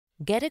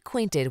Get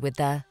acquainted with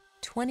the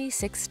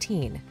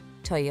 2016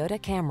 Toyota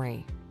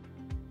Camry.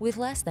 With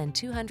less than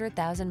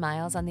 200,000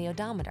 miles on the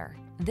odometer,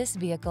 this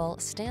vehicle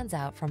stands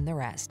out from the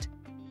rest.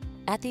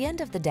 At the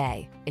end of the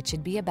day, it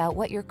should be about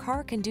what your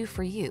car can do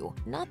for you,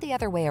 not the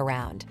other way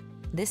around.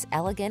 This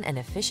elegant and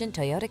efficient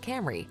Toyota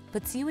Camry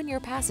puts you and your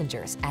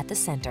passengers at the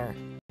center.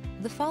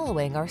 The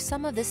following are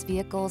some of this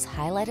vehicle's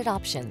highlighted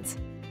options: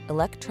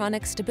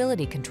 electronic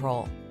stability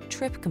control,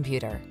 trip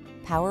computer,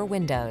 power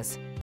windows,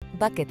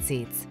 bucket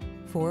seats,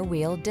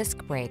 four-wheel disc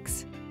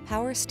brakes,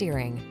 power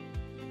steering.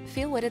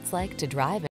 Feel what it's like to drive